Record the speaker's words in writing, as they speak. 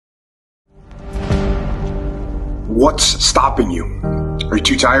What's stopping you? Are you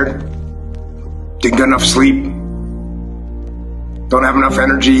too tired? Didn't get enough sleep? Don't have enough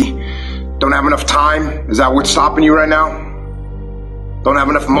energy? Don't have enough time? Is that what's stopping you right now? Don't have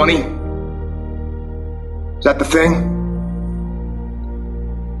enough money? Is that the thing?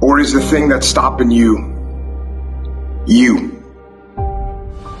 Or is the thing that's stopping you, you?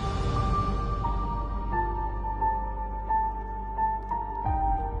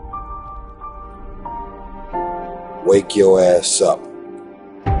 Wake your ass up.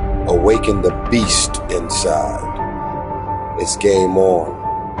 Awaken the beast inside. It's game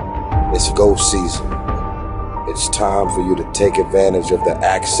on. It's go season. It's time for you to take advantage of the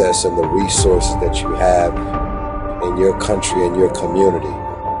access and the resources that you have in your country and your community.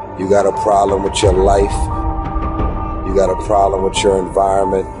 You got a problem with your life. You got a problem with your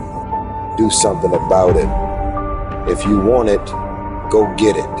environment. Do something about it. If you want it, go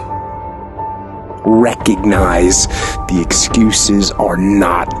get it. Recognize the excuses are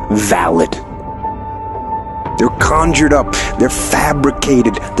not valid. They're conjured up, they're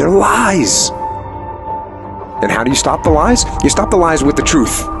fabricated, they're lies. And how do you stop the lies? You stop the lies with the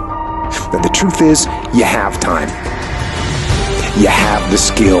truth. And the truth is, you have time. You have the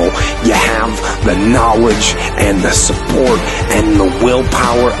skill, you have the knowledge and the support and the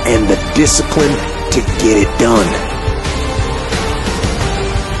willpower and the discipline to get it done.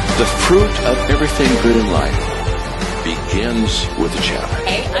 The fruit of everything good in life begins with a challenge.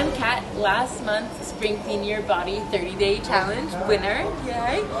 Hey, I'm Kat, last month's Spring Clean Your Body 30-Day Challenge winner,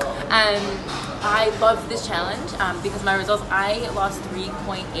 yay! I loved this challenge because my results, I lost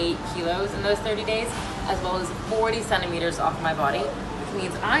 3.8 kilos in those 30 days, as well as 40 centimeters off my body, which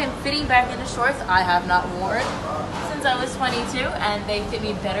means I am fitting back into shorts I have not worn since I was 22, and they fit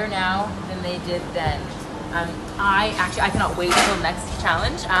me better now than they did then. I cannot wait until next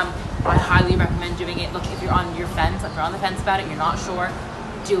challenge. I highly recommend doing it. Look, if you're on the fence about it, you're not sure,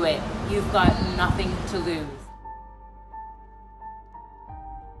 do it. You've got nothing to lose.